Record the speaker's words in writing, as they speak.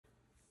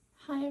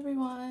Hi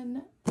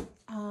everyone.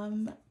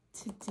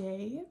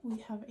 Today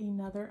we have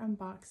another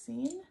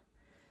unboxing.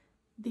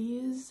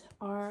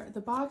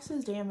 The box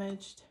is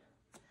damaged.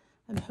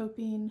 I'm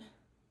hoping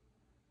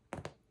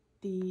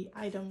the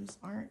items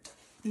aren't.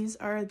 These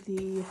are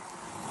the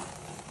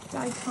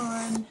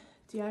Dicon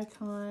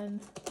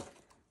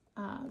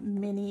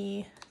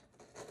mini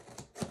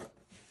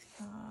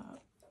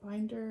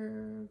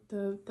binder,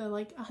 the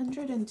like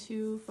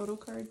 102 photo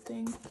card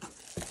thing.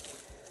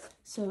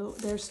 So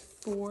there's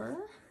 4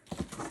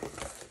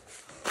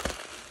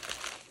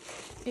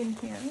 in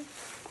here.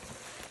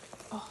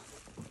 Oh,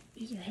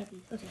 these are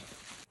heavy. Okay.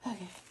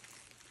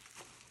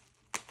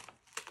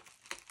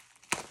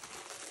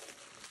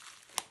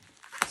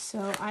 So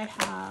I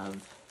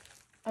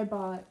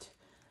bought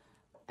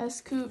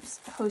S-Coups,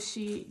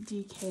 Hoshi,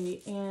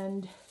 DK,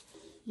 and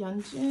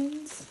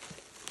Yeonjun's.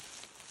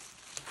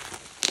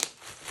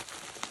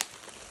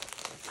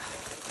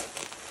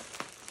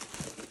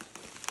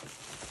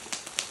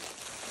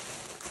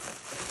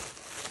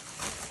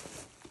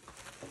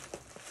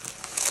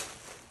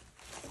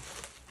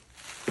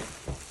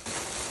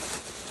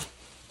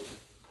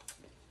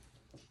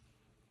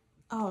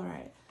 All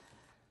right.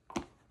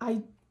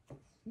 I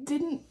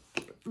didn't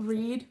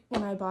read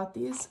when I bought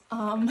these,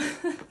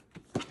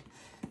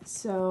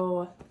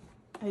 so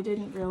I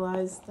didn't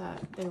realize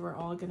that they were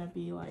all gonna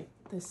be like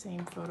the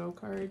same photo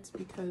cards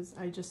because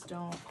I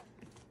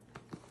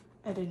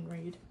didn't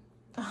read.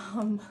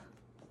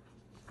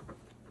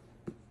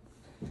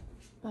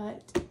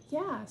 But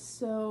yeah,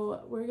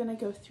 so we're gonna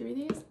go through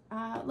these.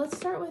 Let's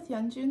start with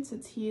Yeonjun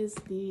since he is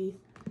the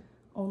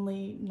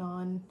only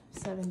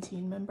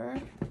non-17 member.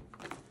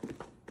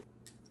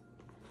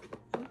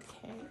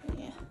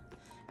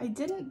 I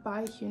didn't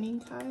buy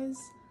Huening-Kai's,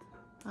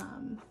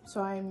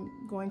 so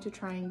I'm going to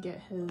try and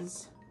get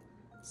his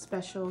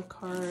special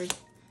card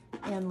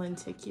and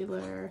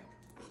lenticular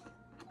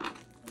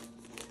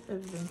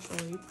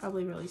eventually,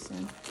 probably really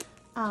soon.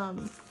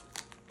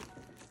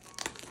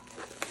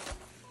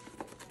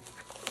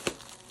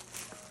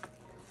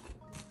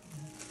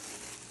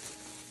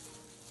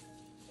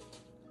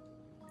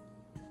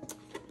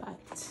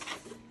 But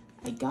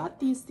I got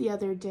these the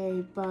other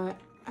day, but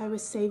I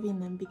was saving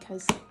them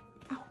because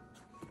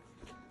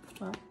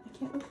well, I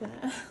can't open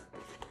it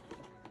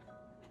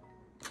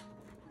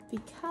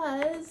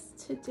because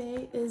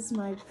today is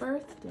my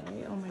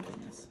birthday. Oh my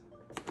goodness.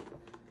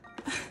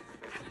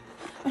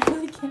 I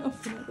really can't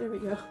open it. There we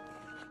go.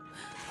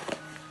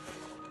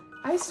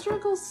 I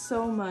struggle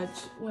so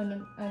much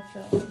when I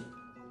film.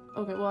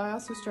 Okay, well, I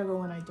also struggle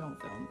when I don't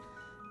film.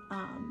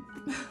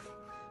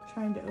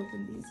 Trying to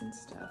open these and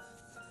stuff.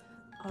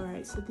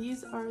 Alright, so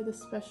these are the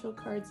special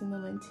cards in the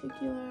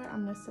lenticular.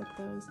 I'm gonna set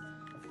those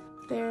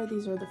there.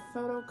 These are the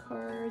photo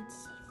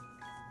cards.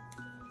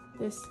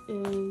 This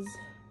is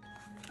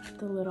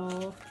the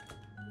little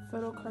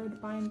photo card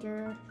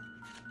binder.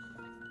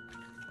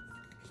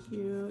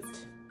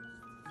 Cute.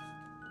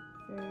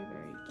 Very,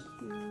 very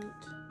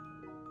cute.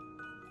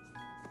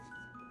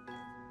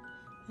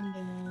 And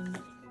then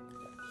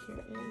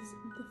here is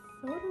the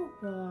photo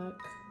book.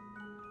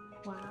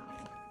 Wow.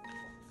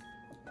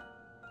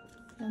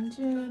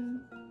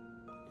 Yeonjun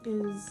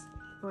is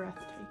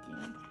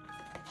breathtaking.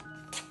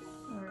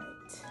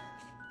 Alright,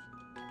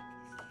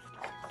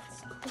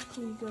 let's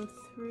quickly go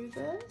through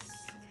this.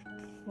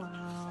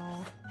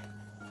 Wow.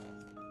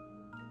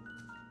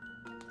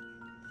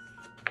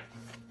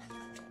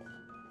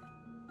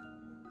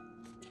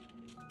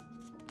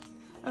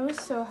 I was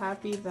so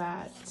happy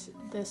that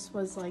this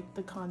was like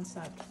the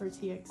concept for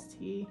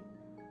TXT.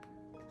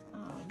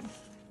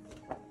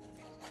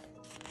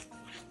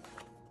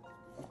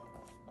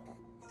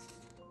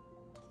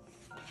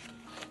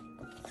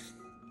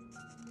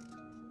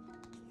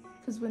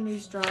 Because when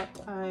these dropped,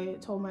 I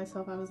told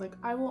myself, I was like,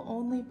 I will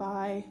only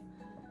buy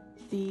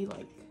the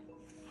like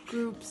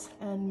groups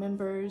and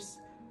members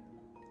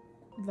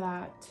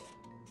that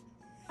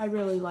I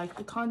really like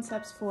the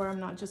concepts for. I'm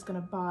not just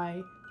gonna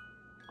buy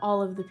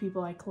all of the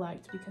people I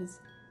collect because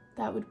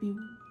that would be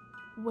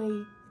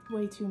way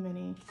too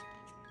many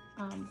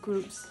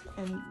groups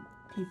and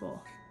people.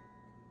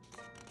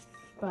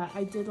 But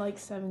I did like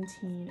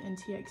 17 and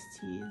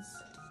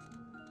TXT's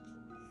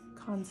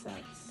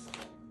concepts.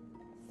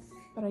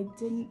 But I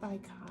didn't buy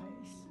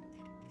Kai's.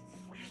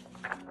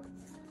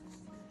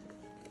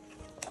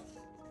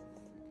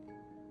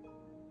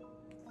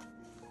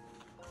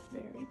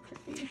 Very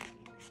pretty.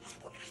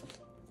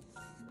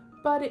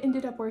 But it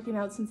ended up working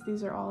out since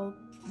these are all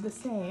the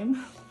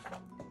same.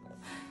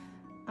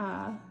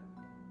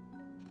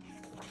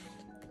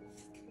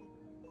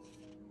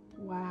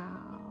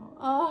 Wow.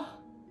 Oh,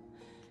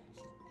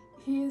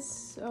 he is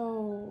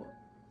so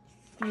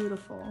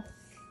beautiful.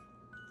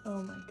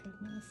 Oh my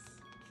goodness.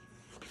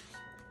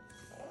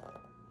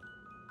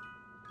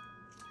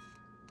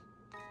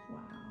 Wow.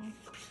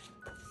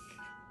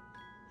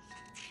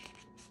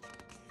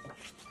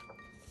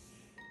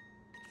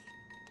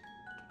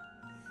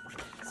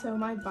 So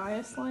my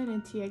bias line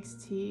in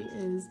TXT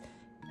is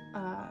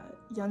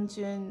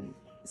Yeonjun,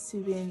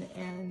 Subin,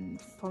 and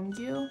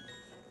Funggyu.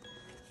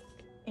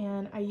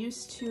 and I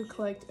used to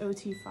collect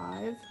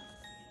OT5,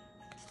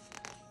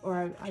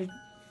 or I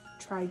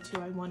tried to,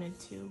 I wanted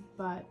to,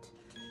 but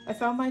I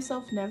found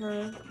myself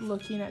never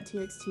looking at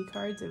TXT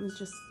cards. It was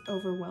just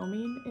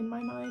overwhelming in my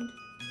mind.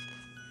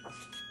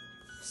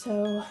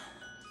 So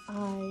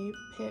I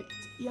picked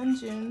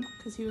Yeonjun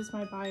because he was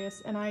my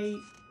bias, and I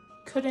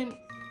couldn't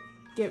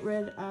get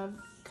rid of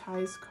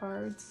Kai's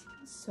cards.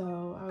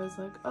 So I was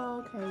like,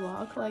 oh, okay, well,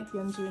 I'll collect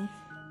Yeonjun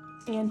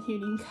and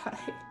Hyunin Kai.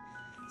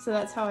 So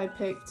that's how I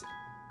picked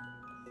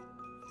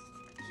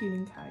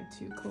Hyunin Kai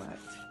to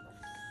collect.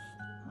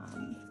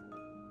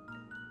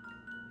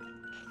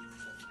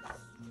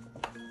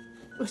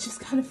 Which is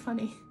kind of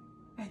funny,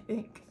 I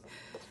think,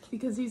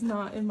 because he's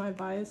not in my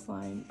bias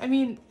line. I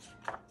mean,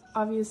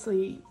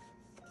 obviously,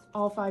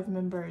 all 5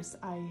 members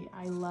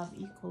I love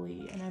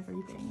equally and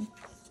everything.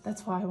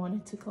 That's why I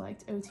wanted to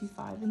collect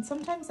OT5, and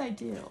sometimes I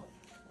do.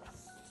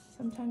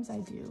 Sometimes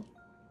I do.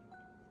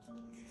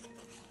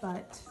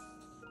 But,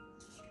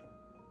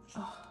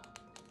 oh.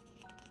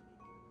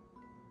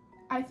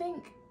 I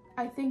think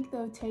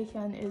though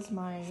Taehyun is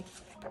my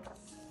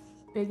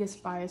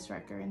biggest bias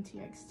wrecker in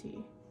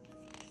TXT.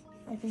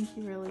 I think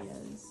he really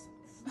is.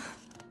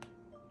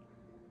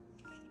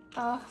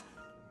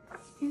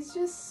 He's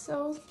just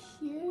so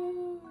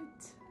cute.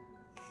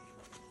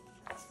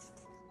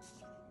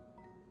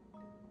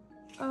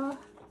 How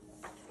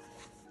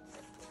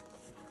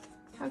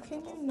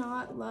can you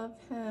not love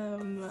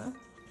him?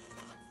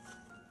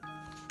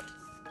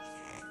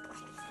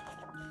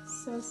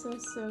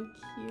 So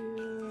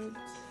cute.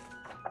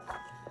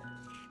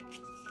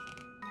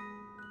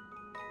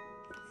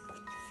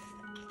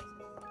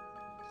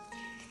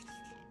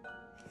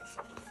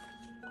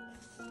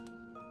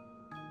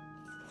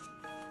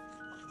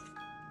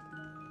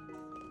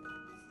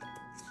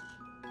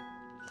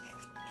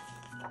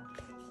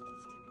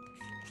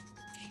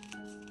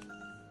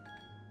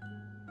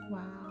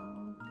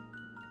 Wow.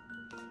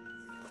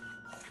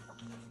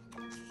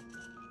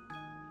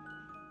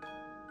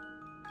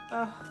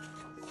 Oh,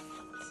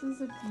 this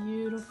is a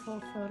beautiful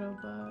photo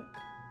book.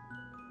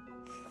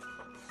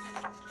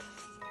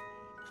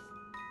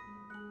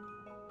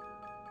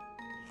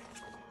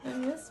 I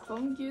miss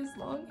Bonggyu's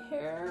long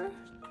hair.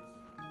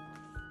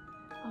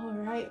 All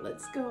right,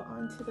 let's go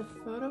on to the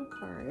photo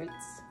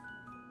cards.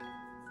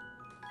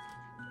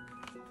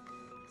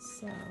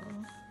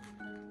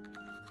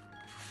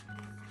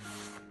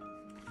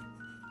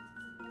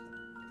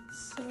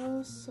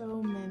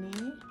 So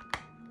many.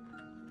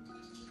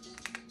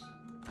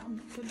 Oh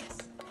my goodness.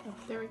 Oh,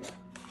 there we go.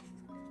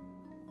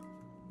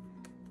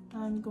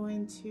 I'm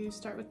going to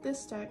start with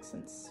this deck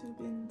since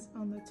Subin's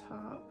on the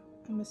top.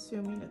 I'm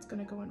assuming it's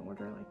going to go in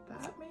order like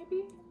that,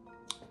 maybe?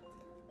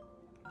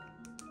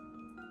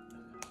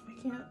 I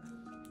can't.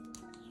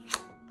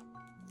 Oh,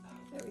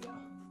 there we go.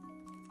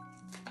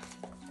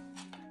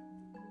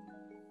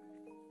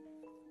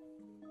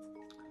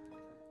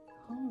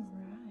 All right.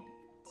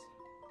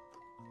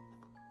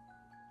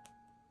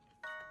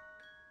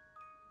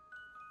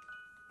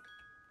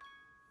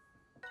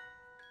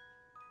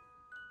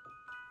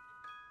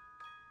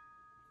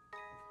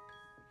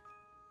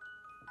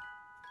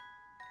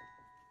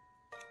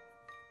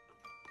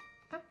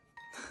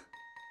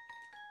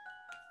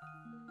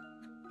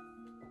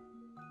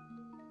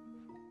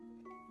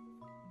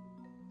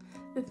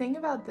 The thing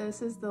about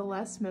this is the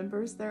less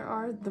members there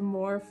are, the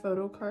more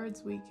photo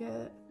cards we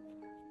get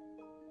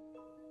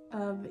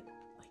of like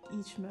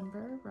each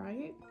member,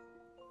 right?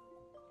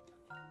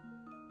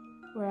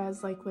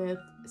 Whereas like with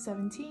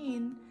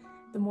 17,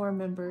 the more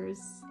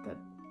members that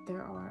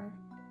there are,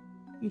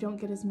 you don't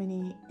get as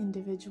many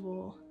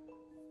individual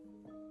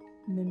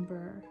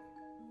member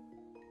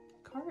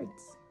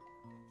cards.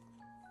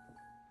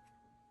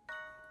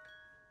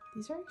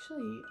 These are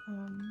actually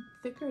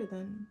thicker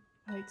than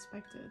I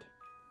expected.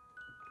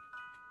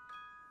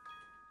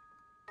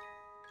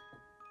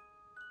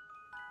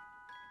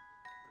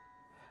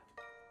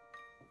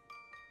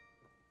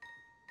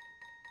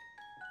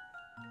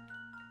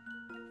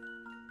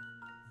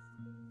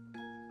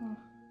 Oh,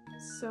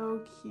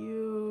 so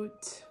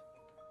cute.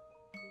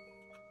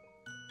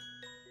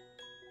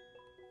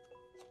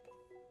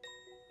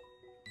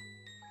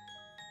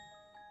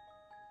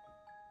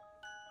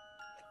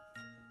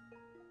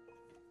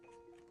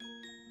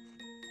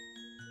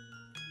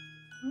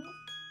 Oh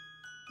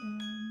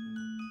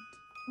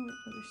wait, no,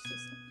 there's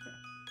this one. Okay.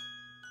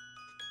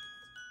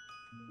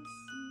 Let's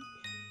see.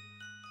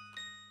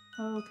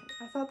 Oh, okay.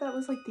 I thought that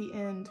was like the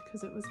end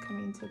because it was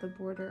coming to the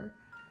border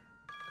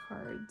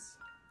cards.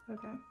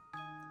 Okay.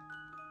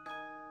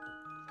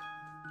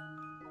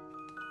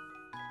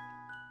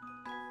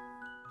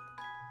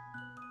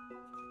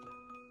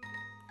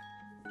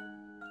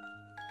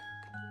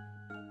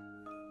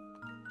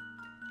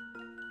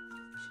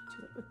 I should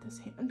do it with this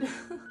hand.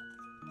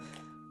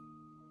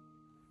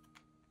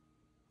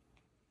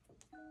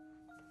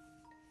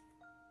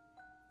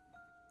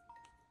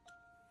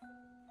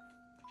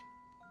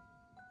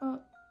 Oh,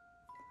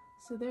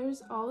 so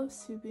there's all of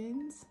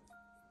Subin's.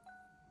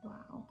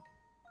 Wow.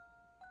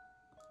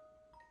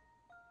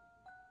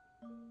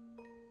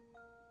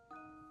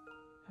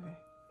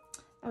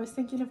 I was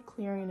thinking of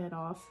clearing it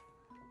off,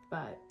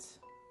 but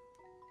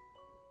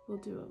we'll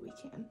do what we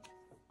can.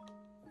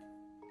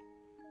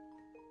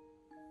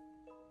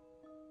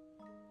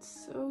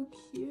 So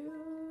cute.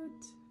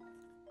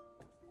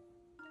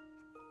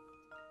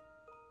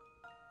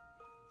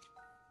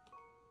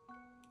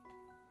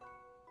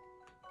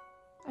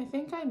 I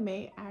think I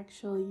may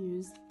actually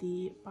use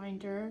the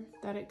binder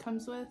that it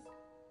comes with,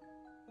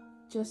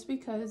 just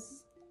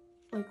because,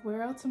 like,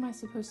 where else am I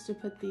supposed to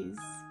put these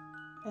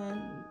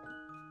and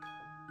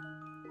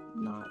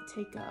not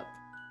take up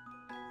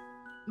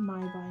my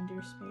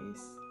binder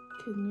space?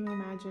 Can you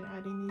imagine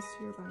adding these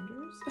to your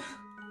binders?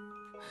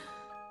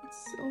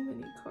 It's so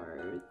many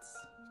cards.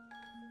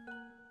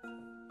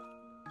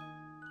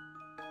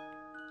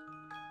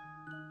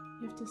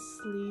 You have to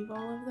sleeve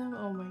all of them?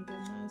 Oh my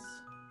goodness.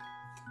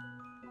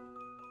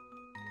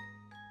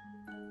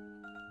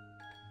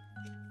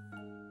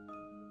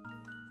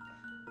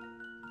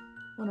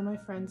 One of my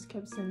friends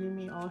kept sending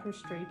me all her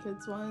Stray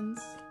Kids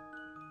ones.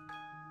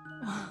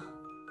 I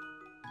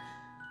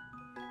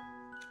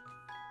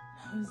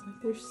was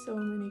like, there's so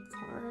many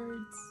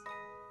cards.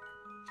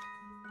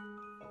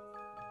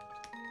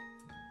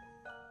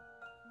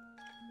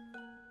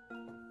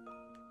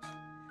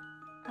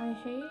 I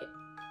hate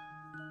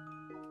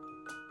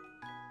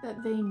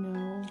that they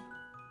know,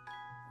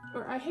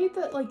 or I hate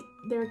that, like,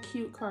 they're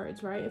cute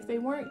cards, right? If they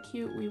weren't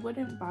cute, we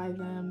wouldn't buy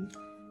them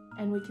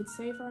and we could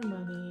save our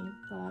money,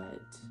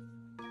 but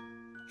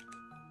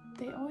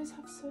they always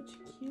have such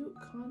cute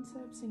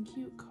concepts and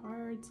cute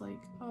cards, like,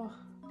 oh.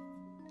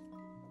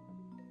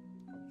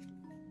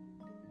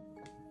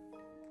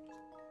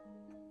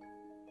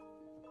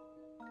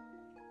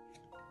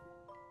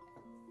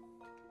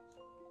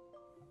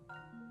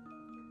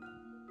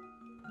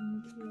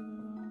 Thank you.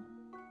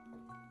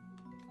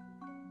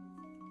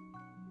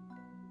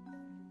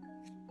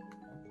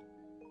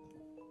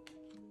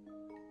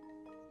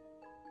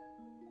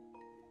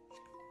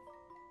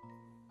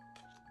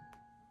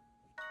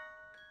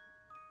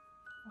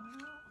 Wow.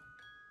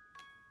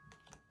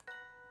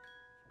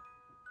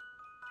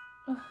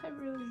 Oh, I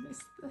really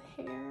miss the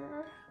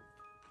hair.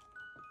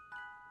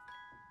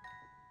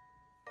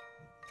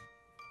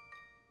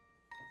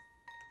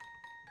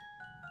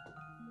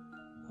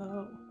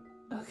 Oh,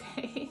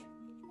 okay.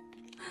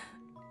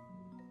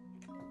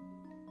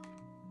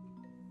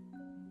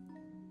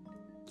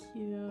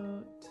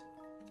 Cute.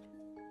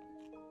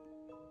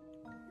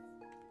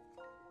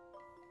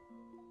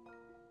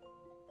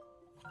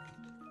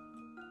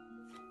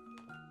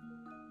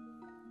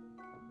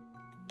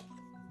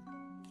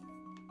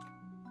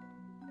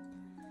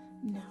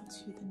 Now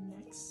to the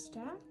next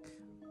stack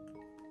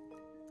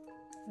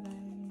that I...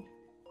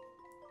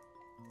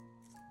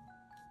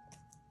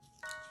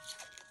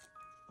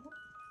 Oh.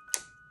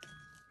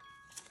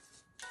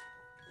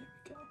 There we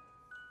go.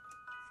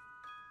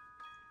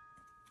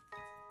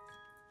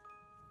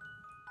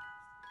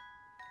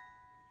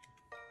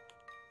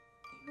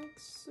 He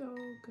looks so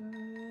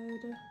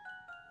good.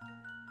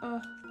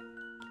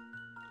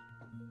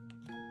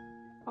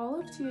 All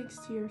of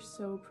TXT are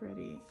so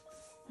pretty.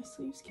 My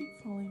sleeves keep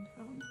falling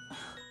down.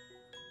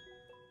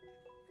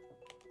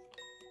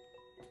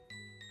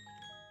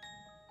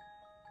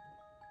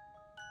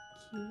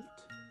 Cute.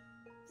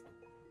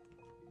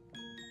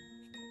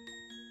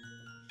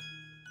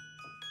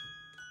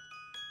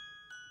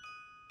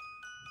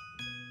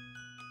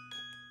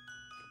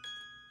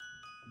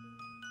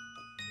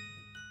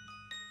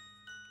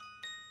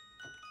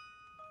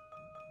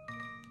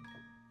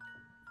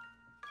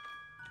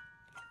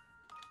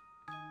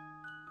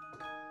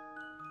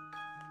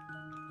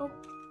 Oh.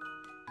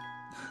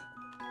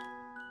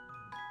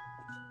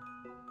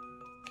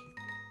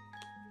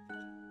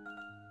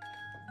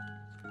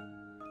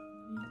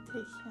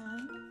 Take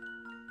him.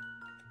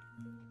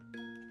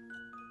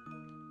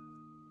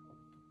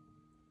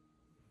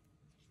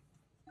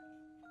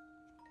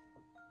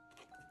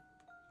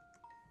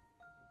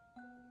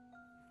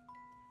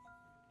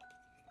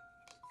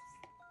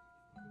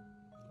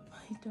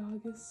 My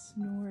dog is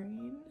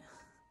snoring.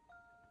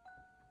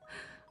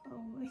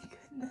 Oh my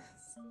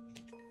goodness.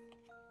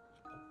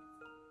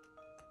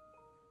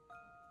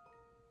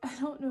 I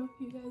don't know if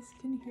you guys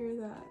can hear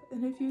that,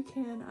 and if you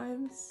can,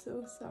 I'm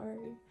so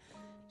sorry.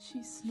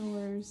 She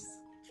snores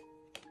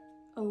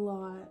a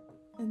lot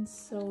and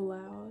so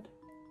loud.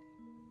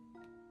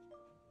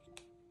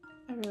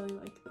 I really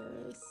like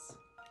this.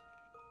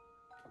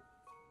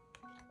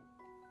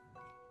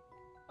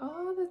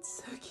 Oh,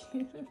 that's so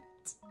cute.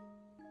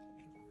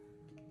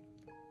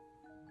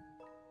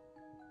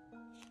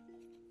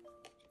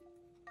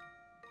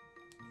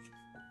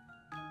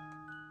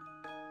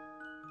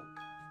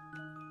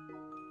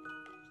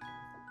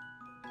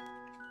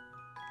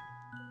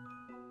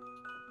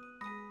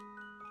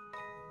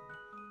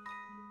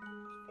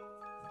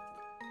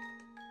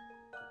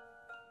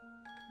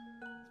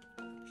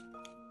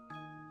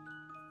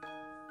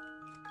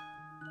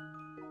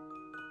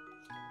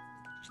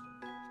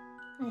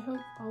 I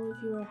hope all of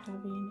you are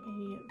having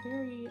a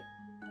very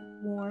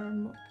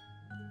warm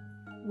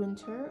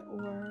winter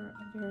or a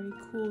very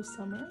cool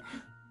summer.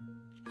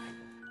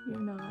 you're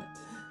not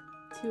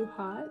too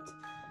hot,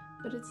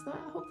 but it's not,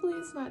 hopefully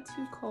it's not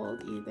too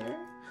cold either.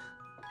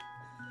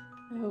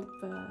 I hope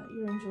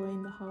you're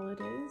enjoying the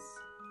holidays,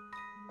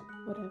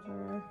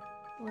 whatever,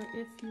 or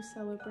if you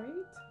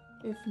celebrate.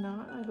 If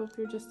not, I hope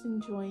you're just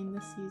enjoying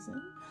the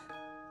season.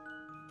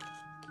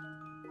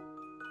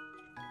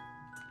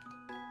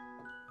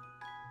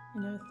 I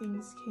know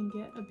things can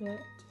get a bit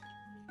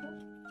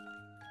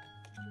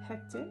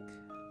hectic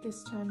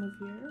this time of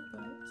year,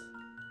 but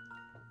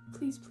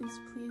please, please,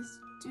 please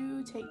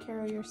do take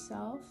care of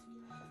yourself.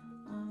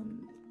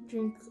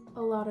 Drink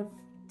a lot of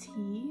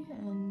tea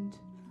and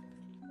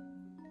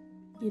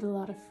eat a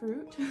lot of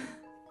fruit.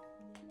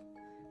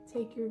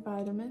 Take your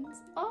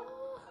vitamins. Oh,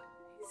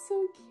 he's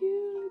so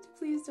cute.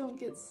 Please don't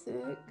get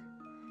sick.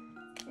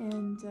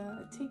 And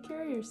take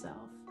care of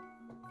yourself,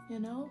 you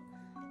know?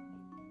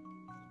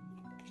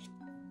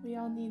 We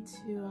all need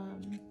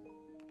to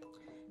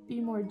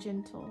be more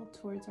gentle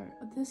towards our...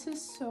 This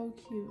is so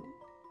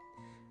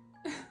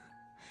cute.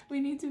 We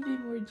need to be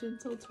more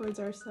gentle towards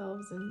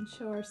ourselves and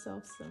show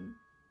ourselves some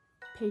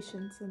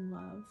patience and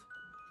love.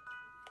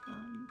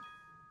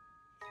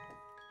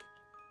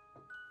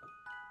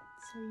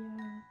 So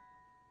yeah.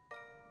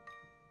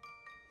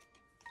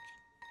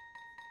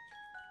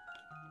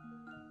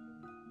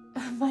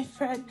 My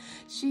friend,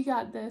 she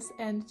got this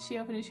and she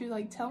opened it. She was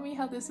like, tell me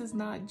how this is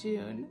not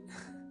June.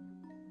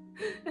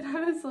 And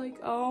I was like,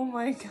 oh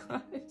my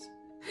gosh.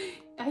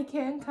 I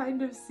can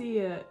kind of see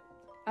it.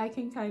 I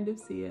can kind of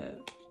see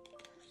it.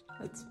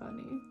 That's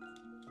funny.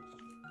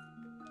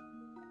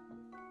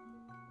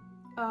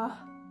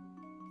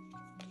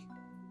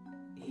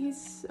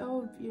 He's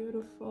so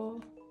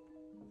beautiful.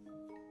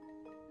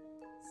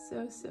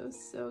 So, so,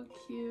 so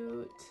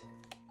cute.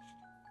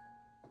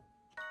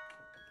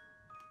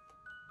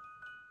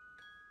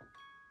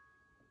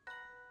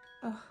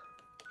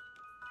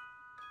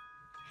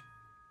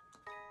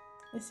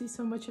 I see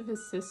so much of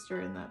his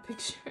sister in that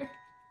picture.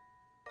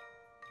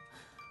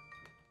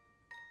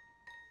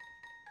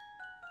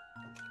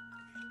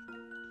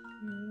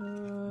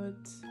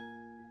 Cute.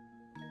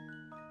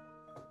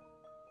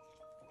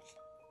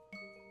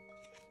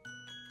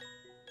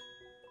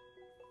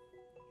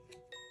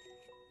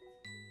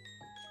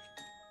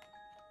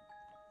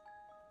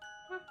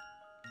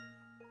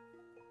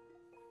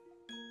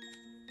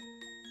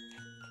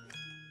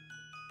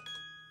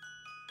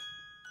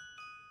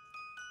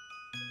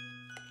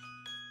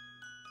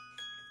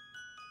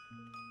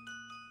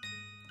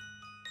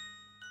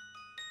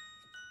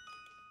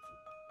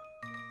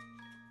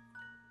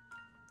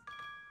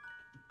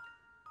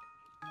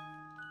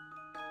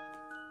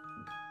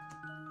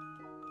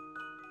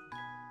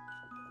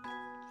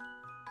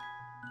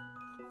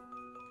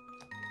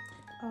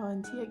 Oh,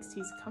 and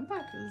TXT's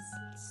comeback is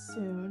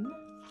soon.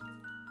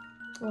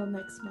 Well,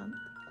 next month.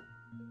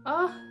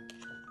 Oh,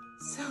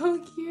 so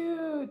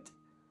cute.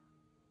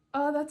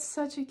 Oh, that's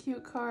such a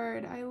cute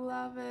card. I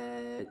love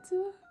it.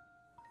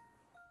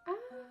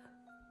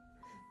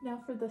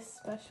 Now for the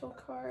special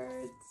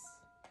cards.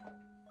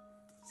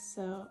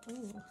 So,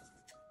 ooh.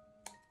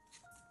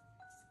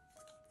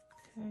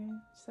 Okay,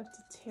 just have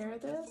to tear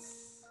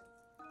this.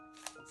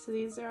 So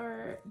these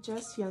are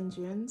just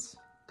Yeonjun's,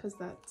 because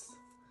that's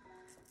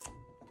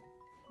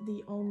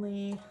the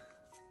only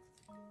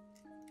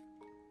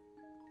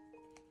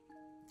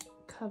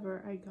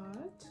cover I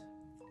got.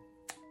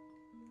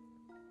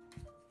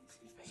 Let's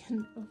see if I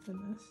can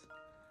open this.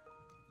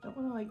 I don't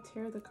want to like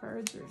tear the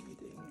cards or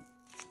anything.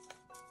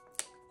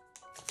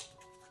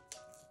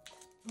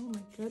 Oh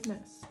my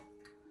goodness.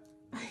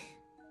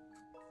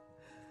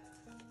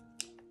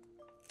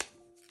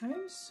 I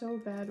am so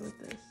bad with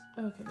this.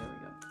 Okay, there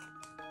we go.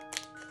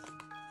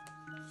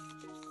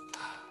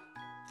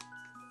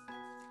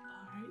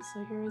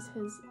 So here's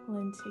his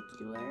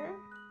lenticular,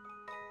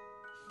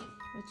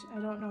 which I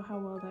don't know how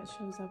well that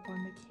shows up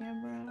on the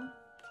camera.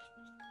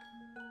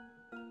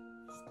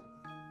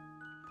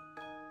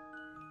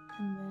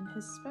 And then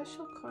his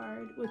special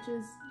card, which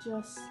is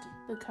just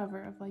the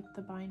cover of like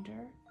the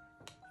binder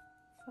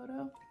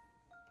photo.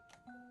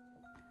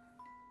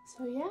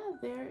 So yeah,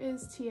 there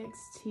is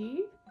TXT,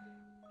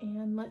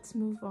 and let's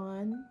move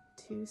on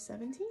to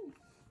 17.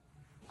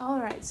 All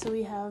right, so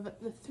we have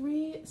the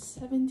 3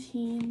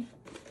 17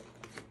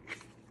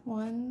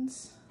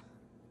 ones.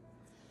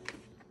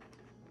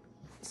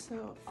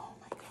 So, oh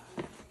my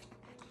god,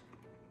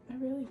 I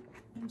really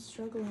am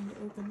struggling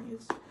to open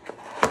these.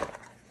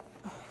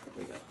 Oh, there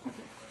we go.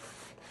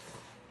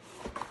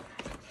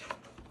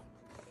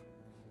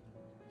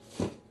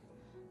 Okay.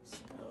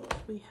 So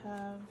we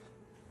have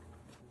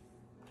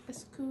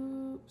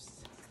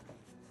scoops.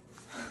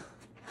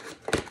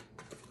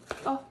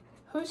 Oh,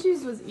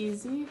 Hoshi's was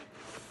easy.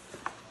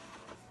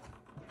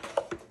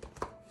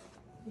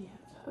 We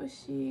have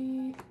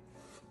Hoshi.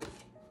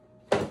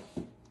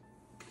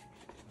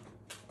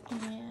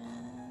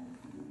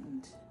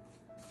 And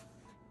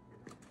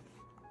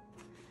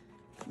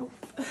nope.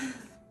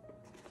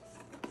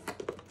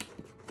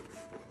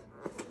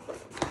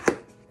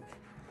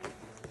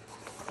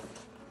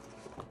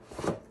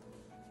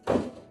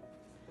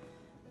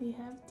 We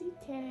have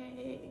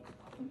DK.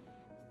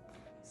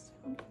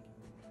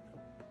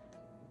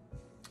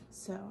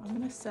 So I'm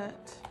gonna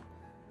set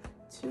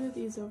 2 of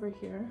these over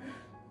here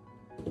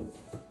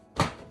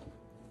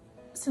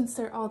since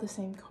they're all the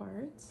same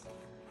cards.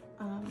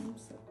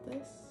 Set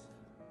this.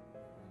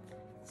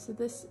 So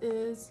this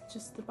is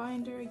just the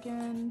binder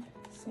again,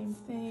 same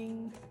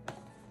thing.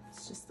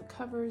 It's just the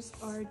covers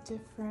are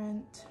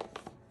different.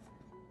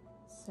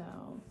 So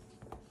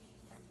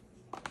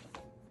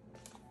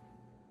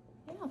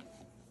yeah.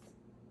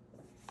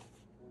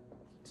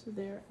 So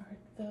there are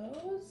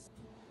those.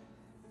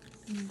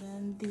 And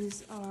then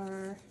these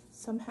are,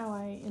 somehow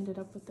I ended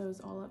up with those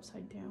all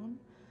upside down.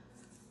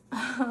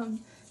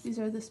 These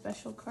are the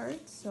special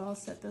cards, so I'll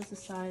set those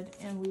aside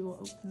and we will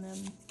open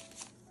them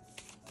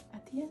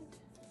at the end.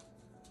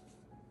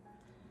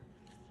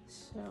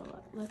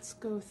 So let's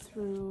go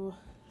through,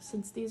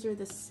 since these are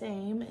the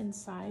same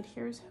inside,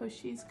 here's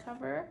Hoshi's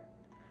cover.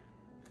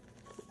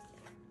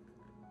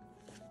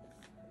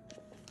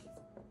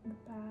 The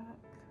back.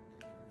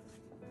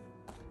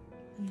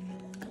 And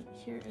then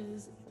here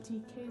is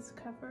DK's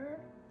cover.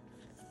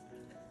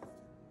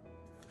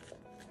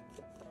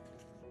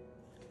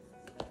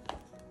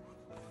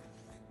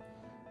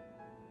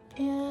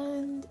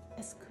 And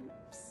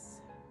Scoops.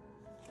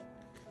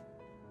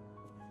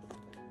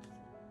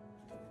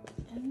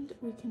 And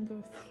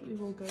we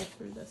will go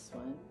through this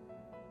one.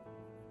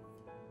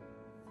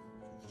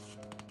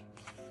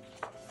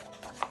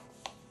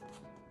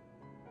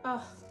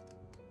 Oh,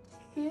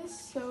 he is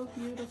so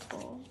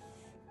beautiful.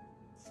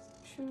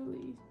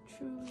 Truly,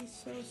 truly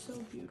so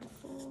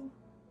beautiful.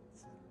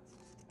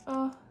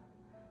 Oh,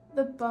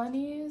 the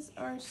bunnies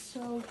are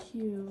so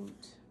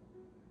cute.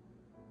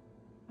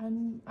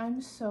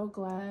 I'm so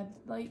glad,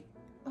 like,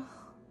 oh.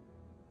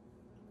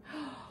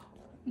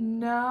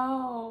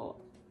 No.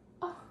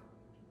 Oh.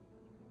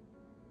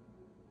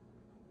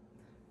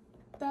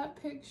 That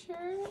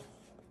picture,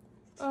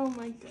 oh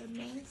my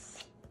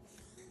goodness.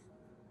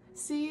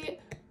 See,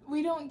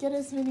 we don't get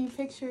as many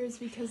pictures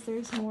because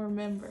there's more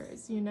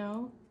members, you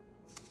know?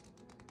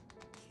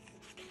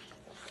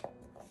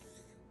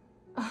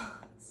 Oh,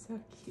 so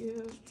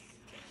cute.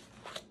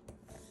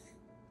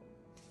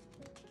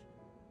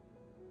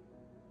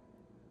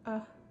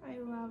 I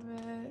love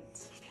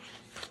it.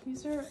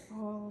 These are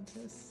all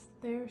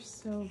just, they're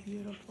so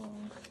beautiful.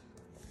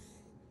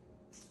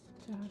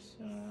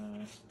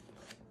 Joshua.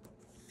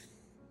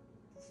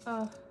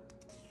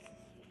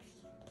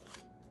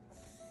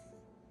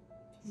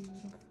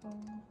 Beautiful.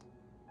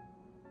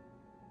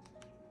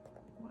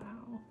 Wow.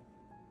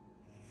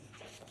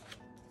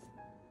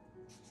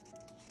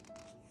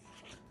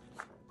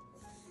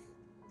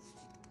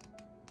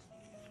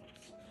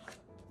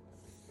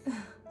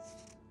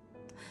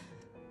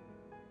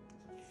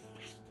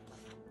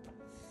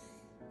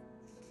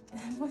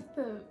 And with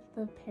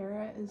the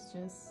parrot is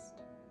just,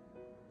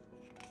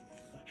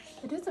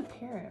 it is a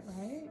parrot,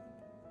 right?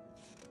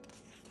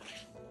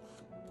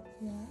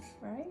 Yeah,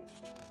 right?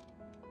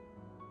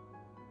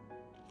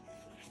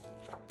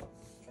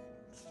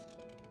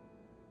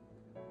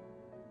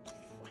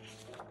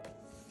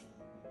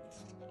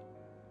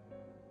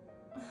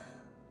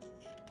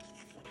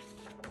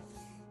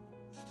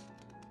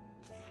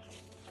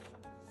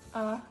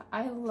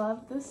 I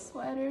love the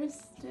sweater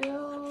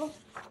still.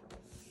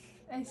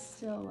 I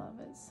still love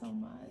it so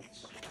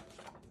much.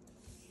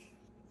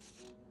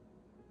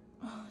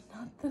 Oh,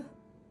 not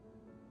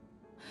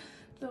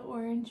the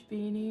orange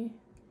beanie.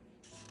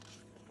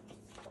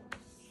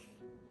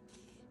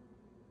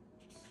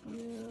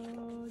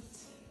 Cute.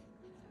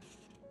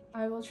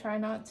 I will try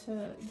not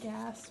to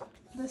gasp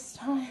this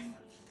time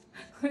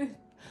with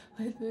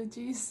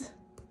Uji's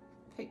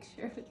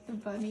picture with the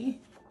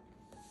bunny.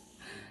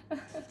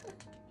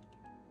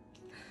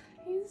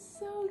 He's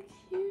so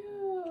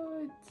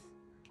cute.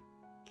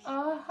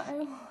 Oh,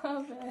 I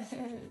love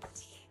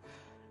it.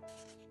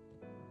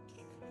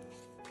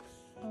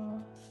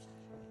 Oh,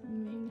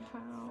 Ming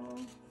Hao.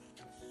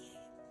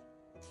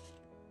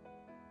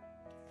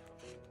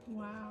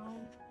 Wow.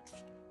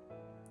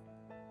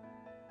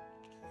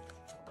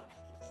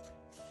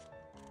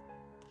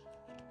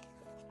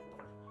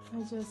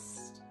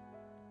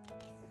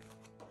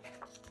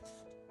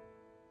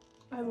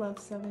 I love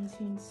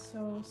 17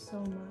 so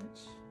much.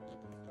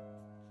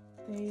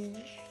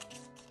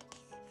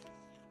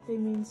 They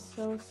mean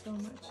so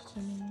much to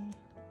me.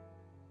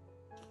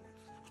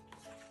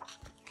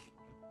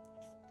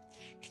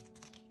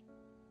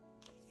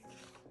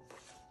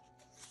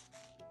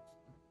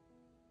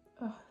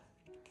 Oh,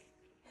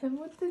 him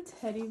with the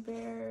teddy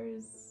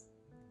bears,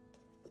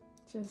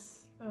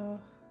 just, oh,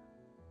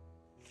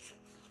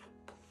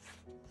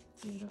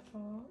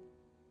 beautiful.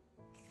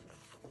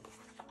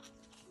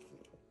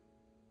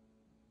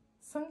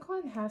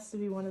 Sungkwan has to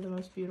be one of the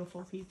most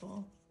beautiful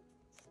people.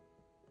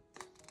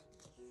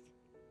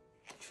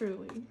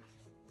 Truly,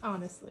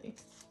 honestly,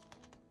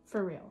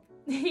 for real.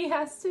 He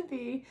has to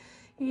be.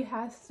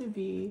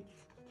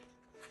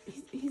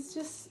 He's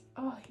just,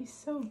 oh, he's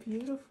so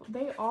beautiful.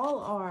 They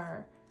all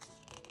are.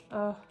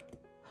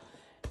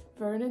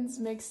 Vernon's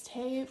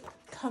mixtape,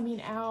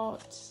 coming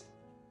out.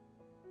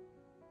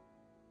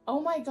 Oh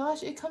my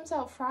gosh, it comes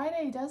out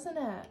Friday, doesn't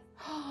it?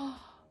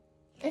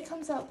 It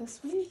comes out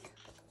this week.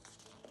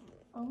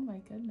 Oh my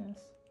goodness.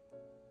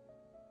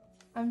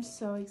 I'm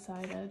so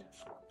excited.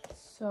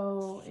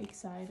 So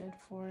excited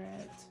for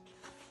it.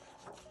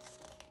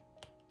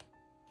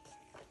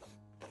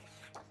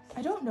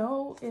 I don't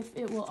know if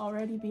it will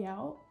already be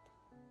out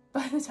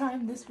by the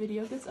time this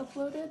video gets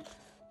uploaded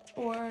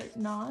or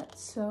not,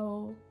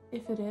 so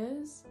if it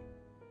is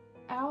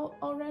out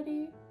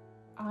already,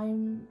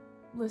 I'm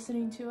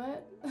listening to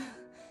it.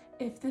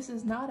 If this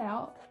is not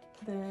out,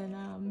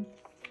 then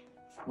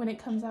when it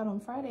comes out on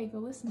Friday, go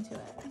listen to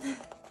it.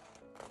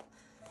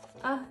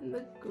 And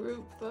the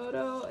group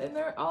photo, and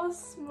they're all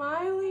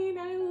smiling.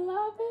 I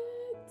love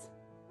it.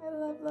 I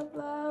love, love,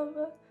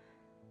 love.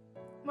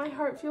 My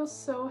heart feels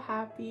so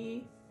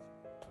happy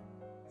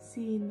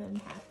seeing them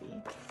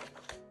happy.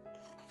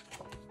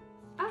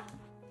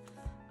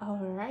 All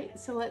right,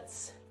 so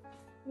let's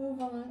move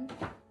on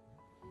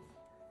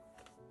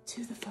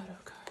to the photo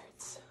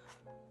cards.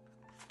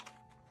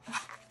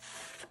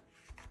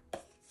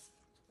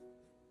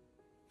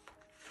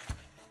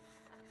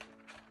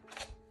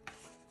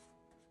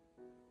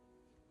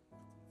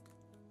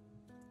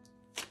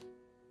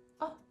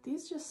 Oh,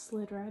 these just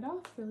slid right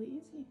off really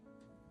easy.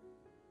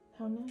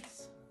 How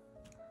nice.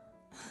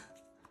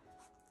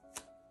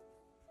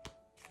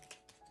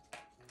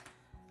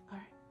 All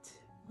right,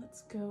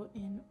 let's go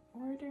in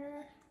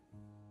order.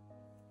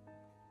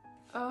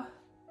 Oh,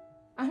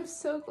 I'm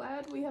so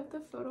glad we have the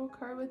photo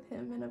card with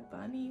him and a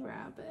bunny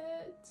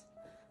rabbit.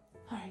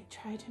 All right,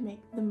 try to make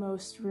the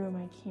most room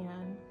I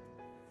can.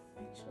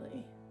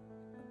 Actually,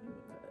 let me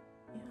move it.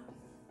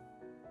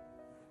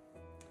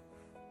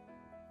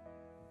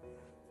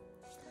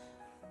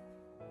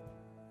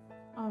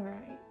 Yeah. All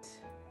right.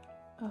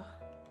 Oh.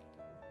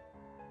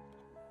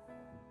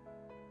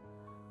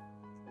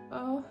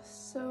 Oh,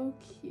 so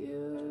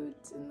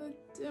cute in the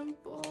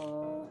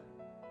dimple.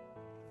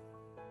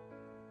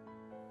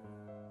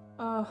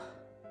 Oh,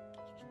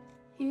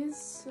 he's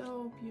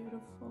so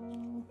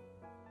beautiful.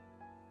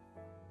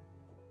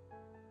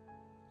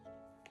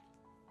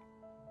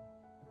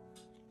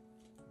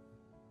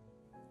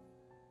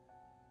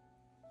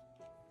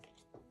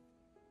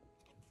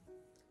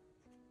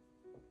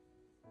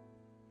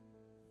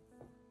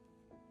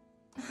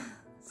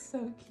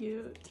 So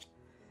cute.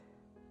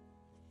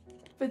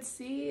 But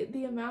see,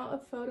 the amount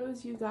of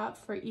photos you got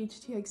for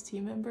each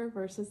TXT member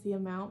versus the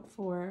amount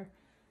for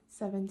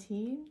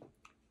 17,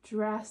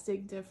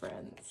 drastic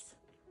difference.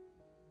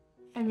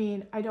 I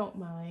mean, I don't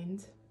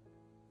mind,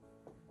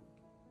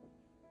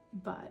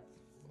 but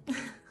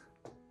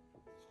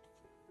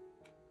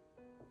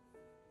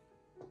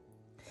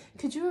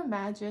could you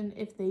imagine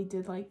if they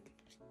did like,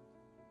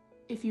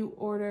 if you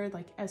ordered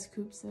like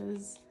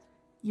S-Coops's,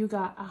 you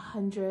got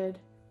 100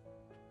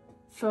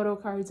 photo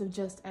cards of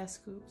just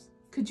S-Coops?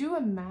 Could you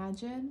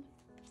imagine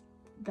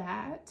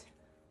that?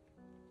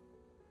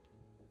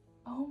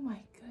 Oh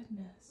my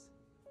goodness.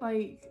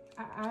 Like,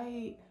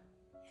 I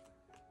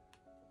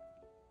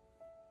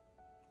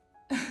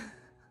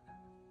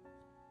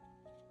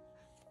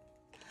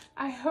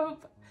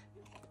hope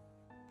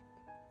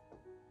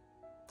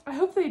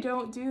they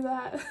don't do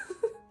that.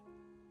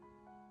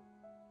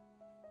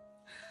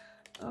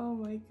 Oh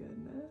my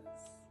goodness.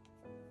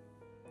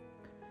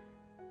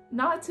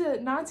 Not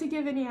to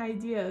give any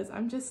ideas.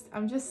 I'm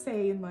just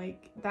saying,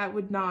 like, that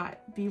would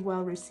not be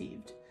well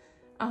received.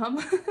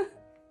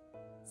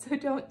 So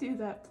don't do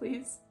that,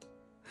 please.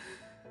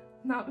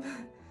 Not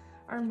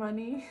our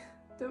money.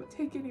 Don't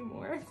take any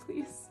more,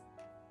 please.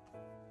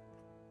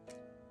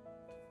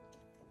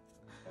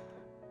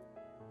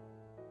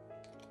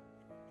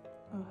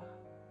 Oh.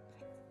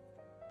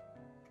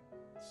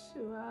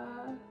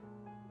 Shua.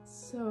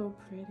 So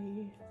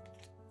pretty.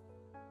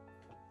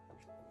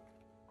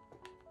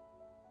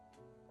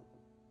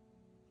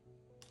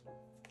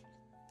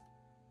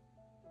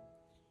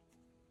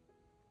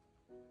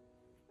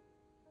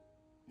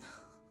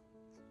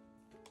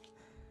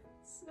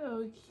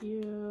 So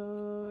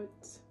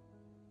cute.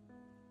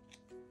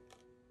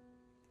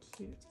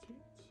 Cute,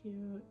 cute,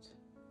 cute.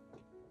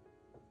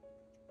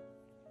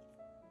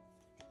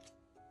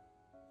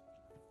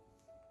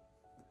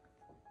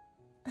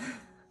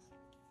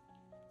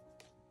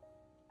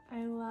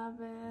 I love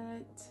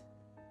it.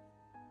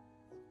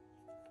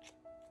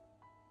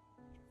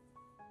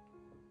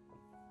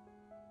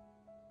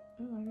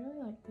 Oh, I really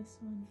like this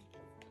one.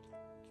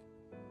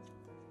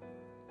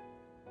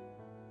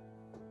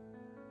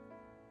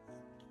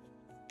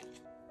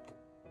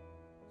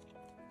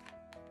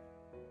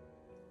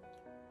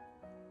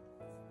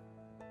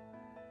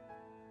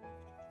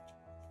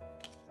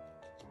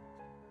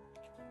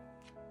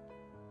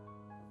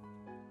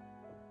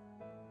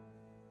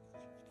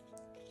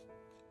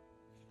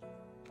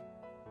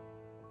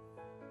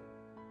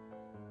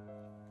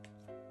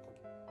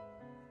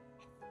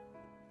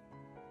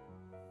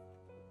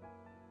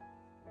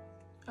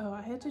 Oh,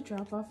 I had to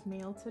drop off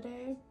mail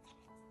today,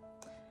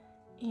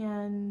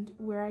 and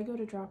where I go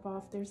to drop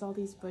off, there's all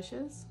these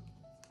bushes.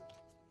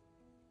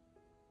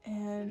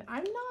 And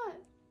I'm not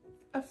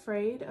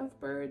afraid of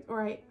birds,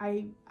 or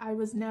I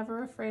was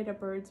never afraid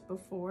of birds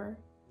before.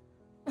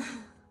 But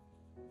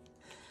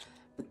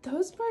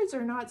those birds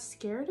are not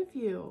scared of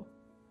you.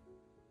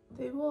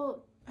 They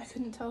will, I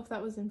couldn't tell if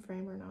that was in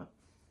frame or not.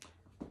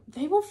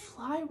 They will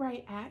fly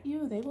right at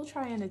you. They will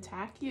try and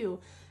attack you.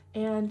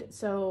 And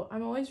so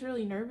I'm always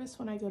really nervous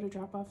when I go to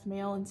drop off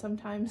mail, and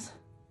sometimes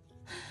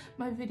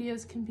my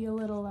videos can be a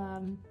little,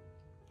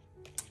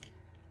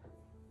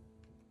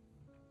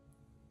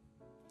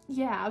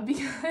 yeah,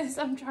 because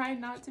I'm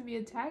trying not to be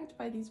attacked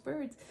by these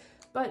birds.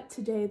 But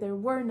today there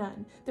were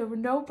none. There were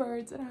no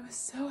birds, and I was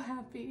so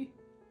happy.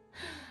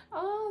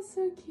 Oh,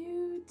 so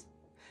cute.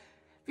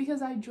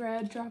 Because I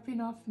dread dropping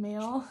off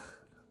mail.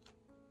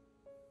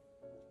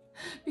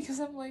 Because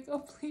I'm like, oh,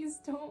 please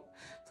don't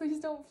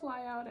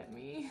fly out at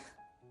me.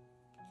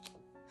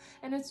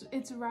 And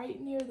it's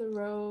right near the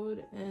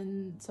road,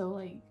 and so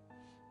like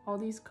all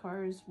these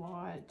cars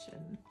watch,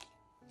 and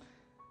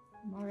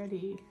I'm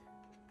already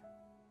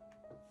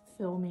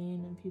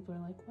filming, and people are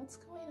like, what's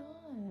going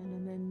on?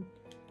 And then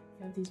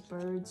you have these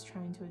birds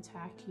trying to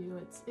attack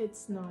you.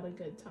 It's not a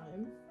good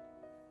time.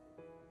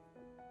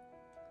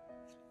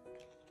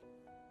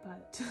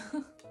 But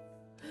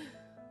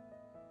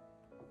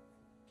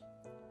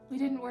we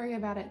didn't worry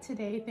about it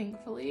today,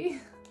 thankfully.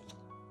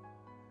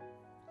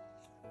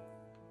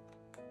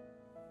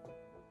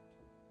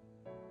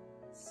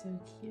 So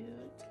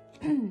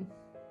cute.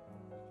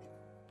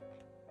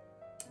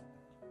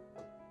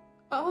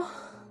 Oh.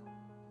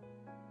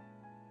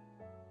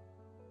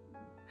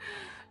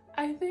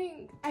 I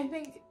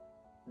think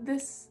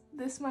this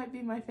might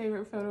be my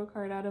favorite photo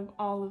card out of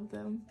all of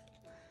them.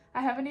 I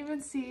haven't even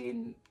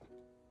seen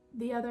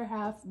the other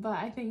half, but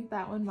I think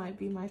that one might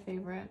be my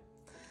favorite.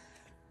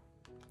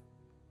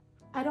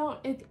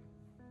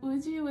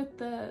 Uji with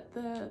the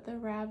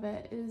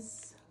rabbit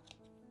is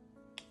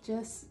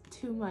just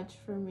too much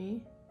for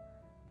me.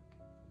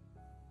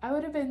 I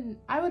would have been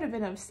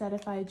upset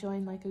if I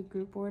joined like a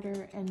group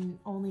order and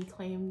only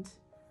claimed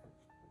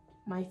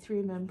my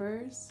 3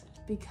 members,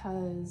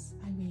 because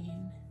I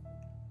mean,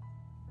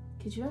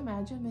 could you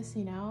imagine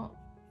missing out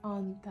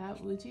on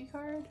that Uji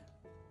card?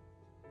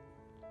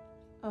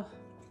 Ugh.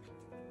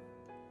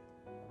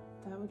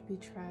 That would be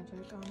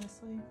tragic,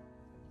 honestly.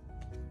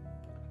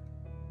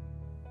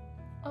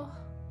 Oh.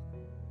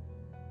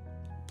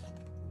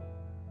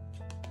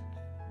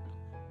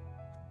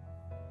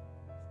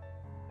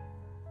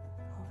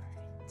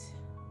 Alright.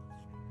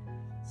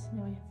 So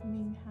now we have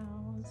Ming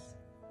Hao's.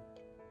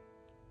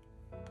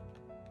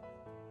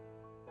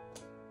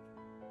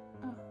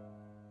 Oh.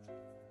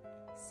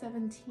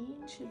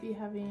 17 should be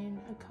having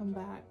a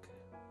comeback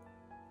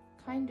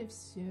kind of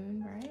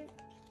soon, right?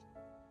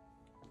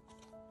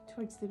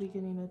 Towards the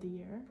beginning of the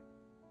year.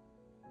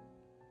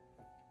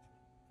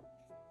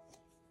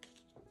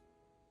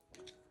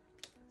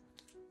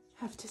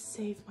 Have to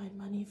save my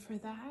money for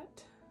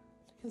that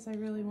because I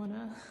really want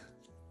to.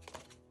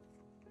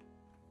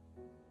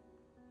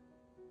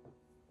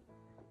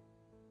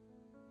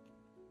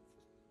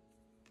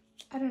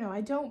 I don't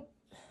know,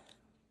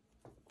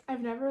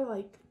 I've never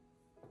like,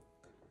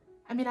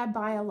 I mean, I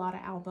buy a lot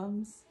of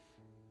albums,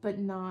 but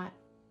not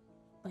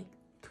like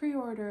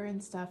pre-order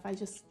and stuff. I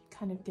just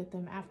kind of get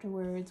them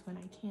afterwards when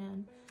I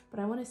can, but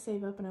I want to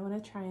save up and I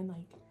want to try and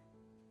like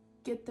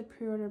get the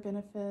pre-order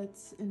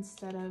benefits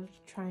instead of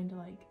trying to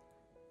like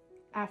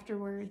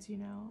afterwards, you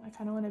know. I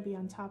kind of want to be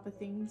on top of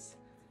things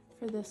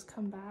for this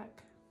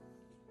comeback.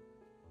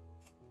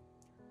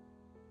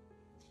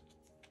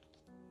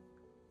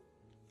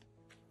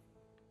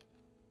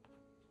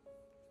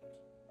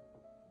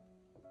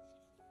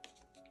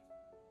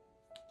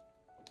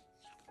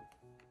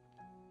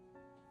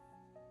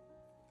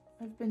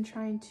 I've been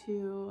trying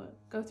to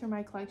go through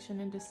my collection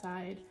and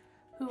decide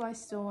who I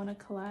still want to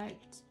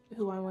collect,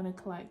 who I want to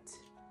collect,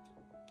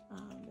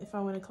 if I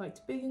want to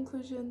collect big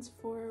inclusions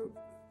for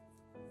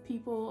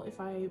people,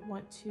 if I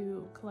want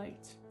to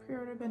collect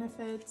pre-order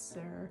benefits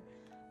or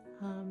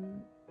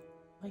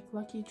like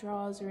lucky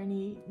draws or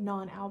any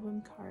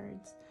non-album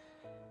cards.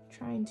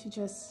 Trying to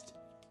just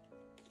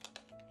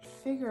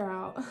figure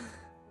out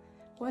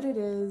what it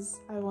is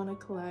I want to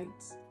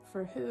collect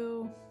for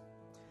who,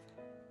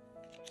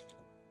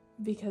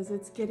 because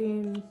it's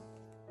getting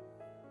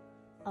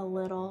a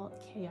little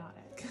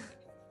chaotic.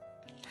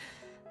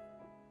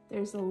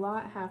 There's a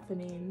lot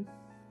happening,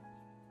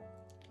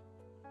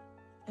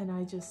 and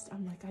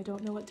I'm like, I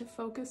don't know what to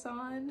focus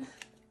on.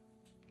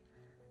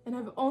 And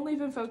I've only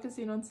been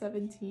focusing on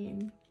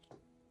 17,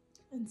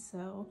 and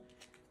so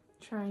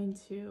trying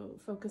to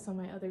focus on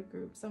my other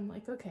groups, I'm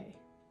like, okay,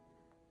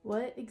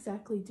 what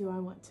exactly do I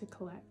want to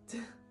collect?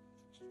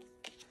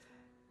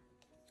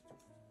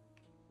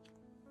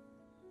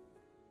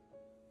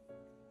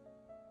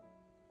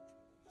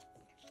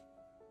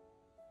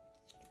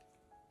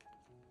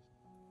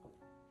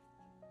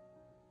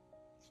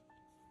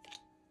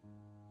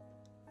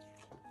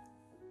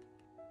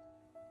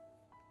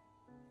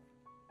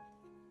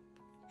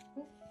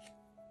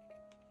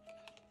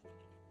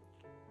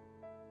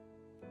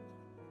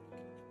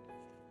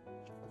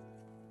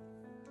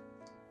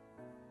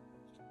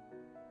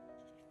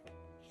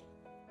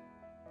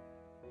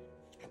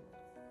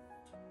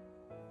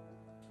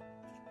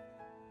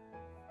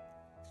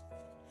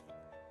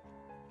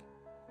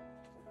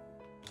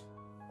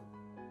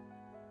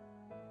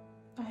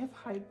 I have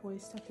Hyde Boy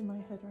stuck in my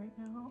head right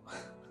now.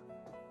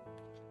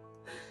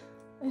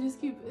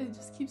 It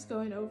just keeps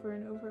going over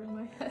and over in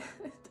my head.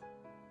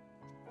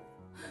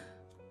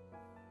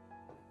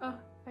 Oh,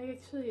 I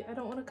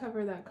don't want to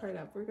cover that card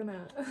up. We're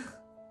gonna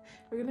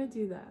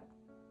do that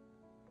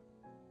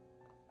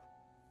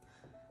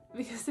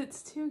because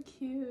it's too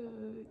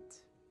cute.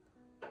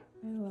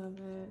 I love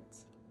it.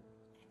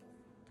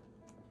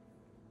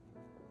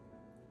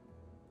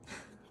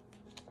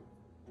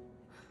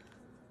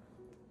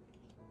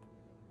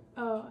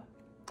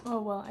 Oh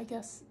well, I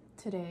guess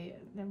today,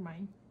 never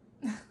mind.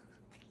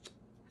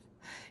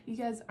 You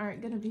guys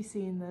aren't gonna be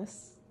seeing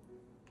this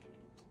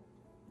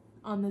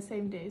on the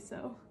same day,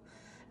 so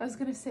I was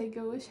gonna say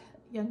go wish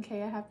Young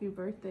K a happy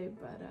birthday,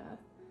 but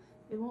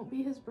it won't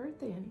be his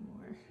birthday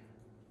anymore.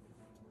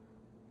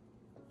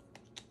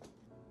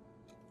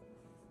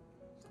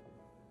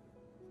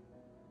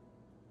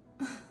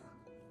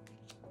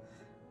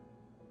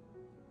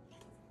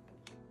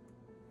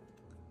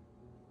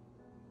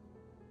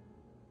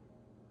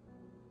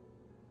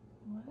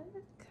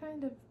 What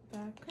kind of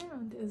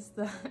background is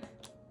that?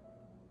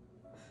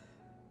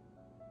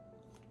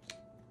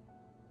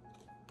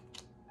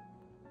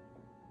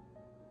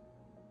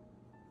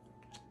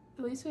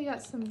 At least we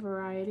got some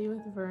variety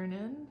with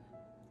Vernon,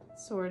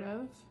 sort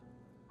of.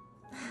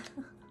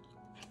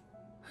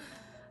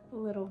 A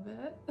little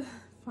bit,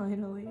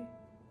 finally.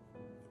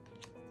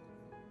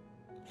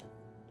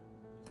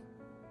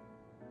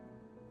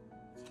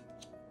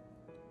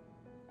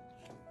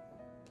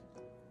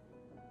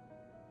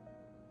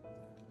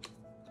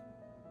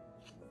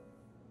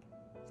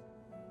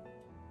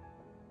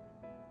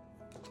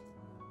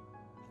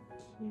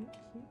 Cute,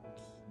 cute,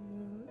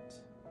 cute.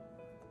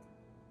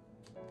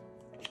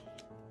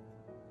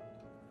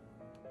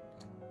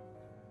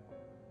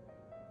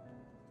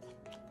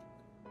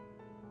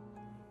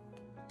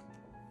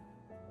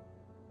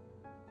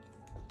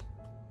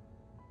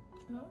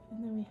 Oh, and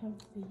then we have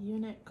the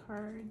unit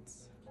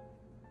cards.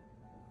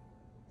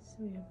 So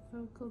we have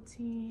vocal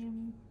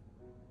team.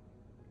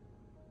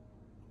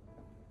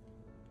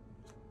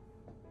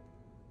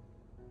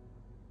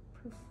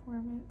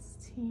 Performance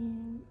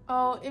team.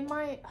 Oh, in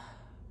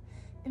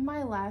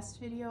my last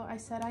video, I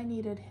said I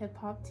needed hip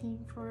hop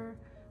team for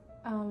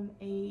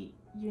a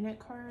unit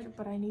card,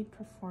 but I need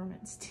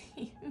performance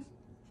team.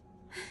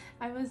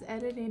 I was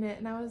editing it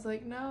and I was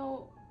like,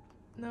 no,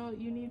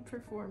 you need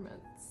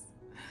performance.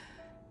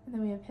 And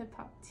then we have hip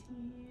hop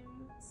team.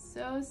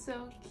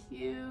 So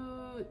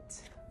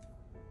cute.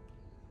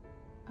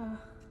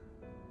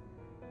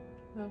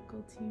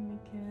 Vocal team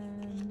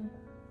again.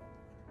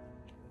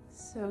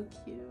 So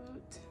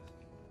cute.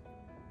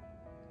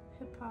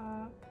 Hip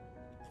hop.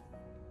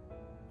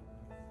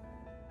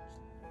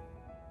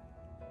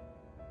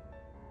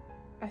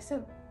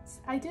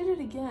 I did it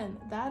again.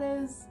 That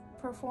is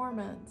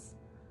performance.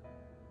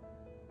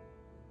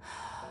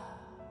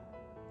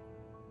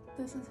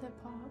 This is hip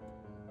hop.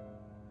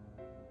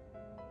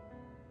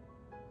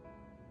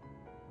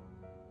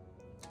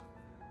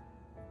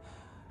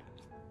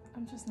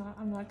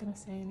 I'm not gonna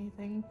say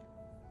anything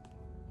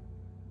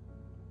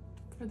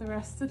for the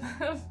rest of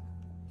them.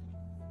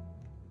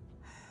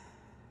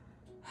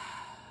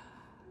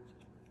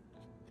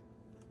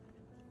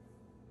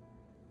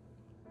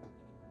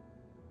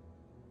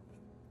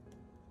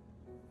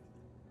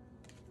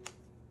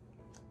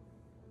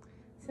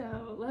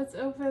 So let's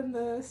open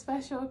the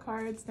special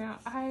cards now.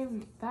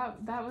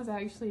 That was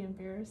actually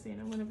embarrassing,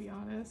 I'm gonna be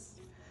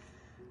honest.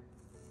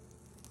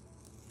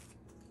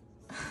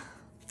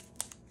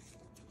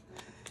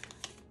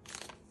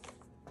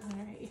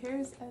 Alright,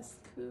 here's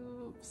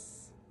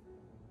S-Coops.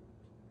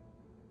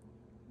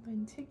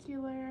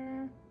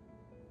 Lenticular.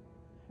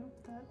 I hope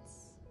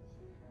that's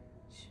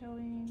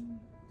showing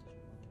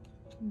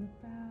in the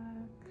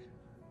back.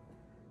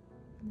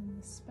 And then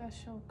the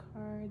special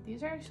card.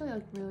 These are actually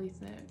like really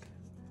thick.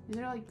 These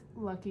are like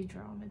lucky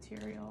draw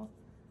material,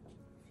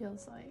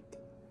 feels like.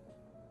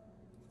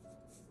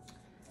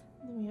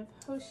 And then we have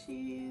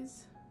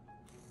Hoshi's.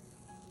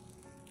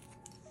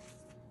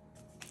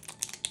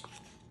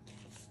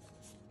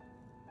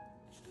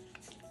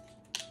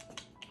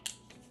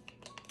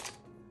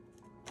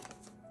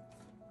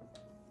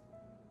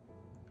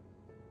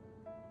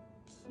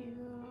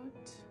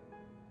 Cute.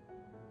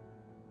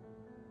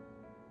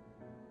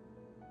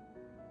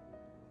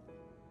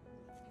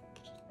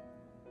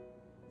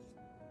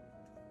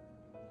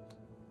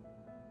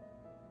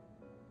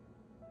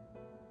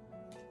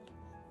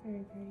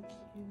 Very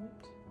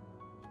cute.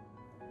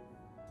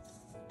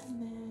 And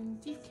then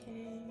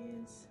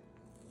DKs.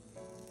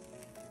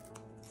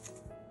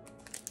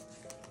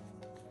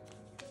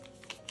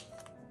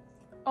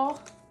 Oh,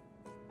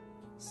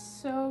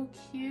 so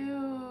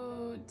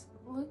cute.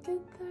 Look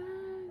at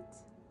that.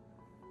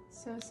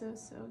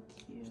 So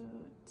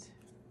cute.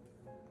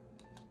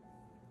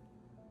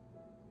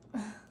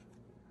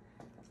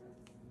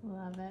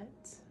 Love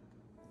it.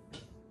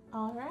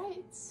 All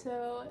right,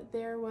 so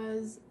there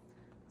was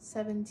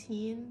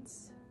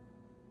 17s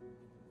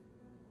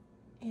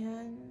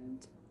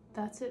and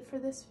that's it for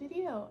this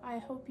video. I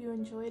hope you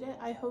enjoyed it.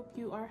 I hope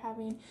you are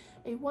having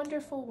a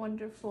wonderful,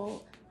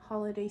 wonderful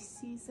holiday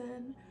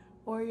season,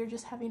 or you're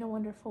just having a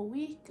wonderful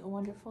week, a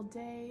wonderful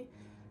day.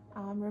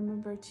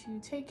 Remember to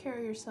take care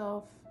of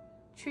yourself,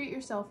 treat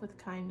yourself with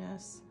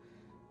kindness,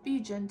 be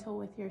gentle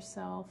with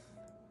yourself,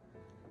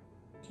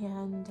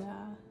 and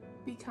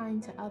be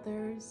kind to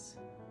others.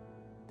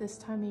 This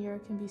time of year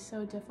can be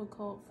so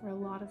difficult for a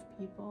lot of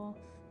people.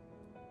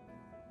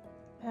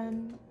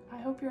 And I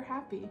hope you're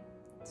happy.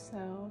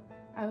 So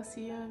I will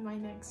see you in my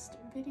next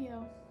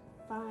video.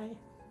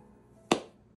 Bye.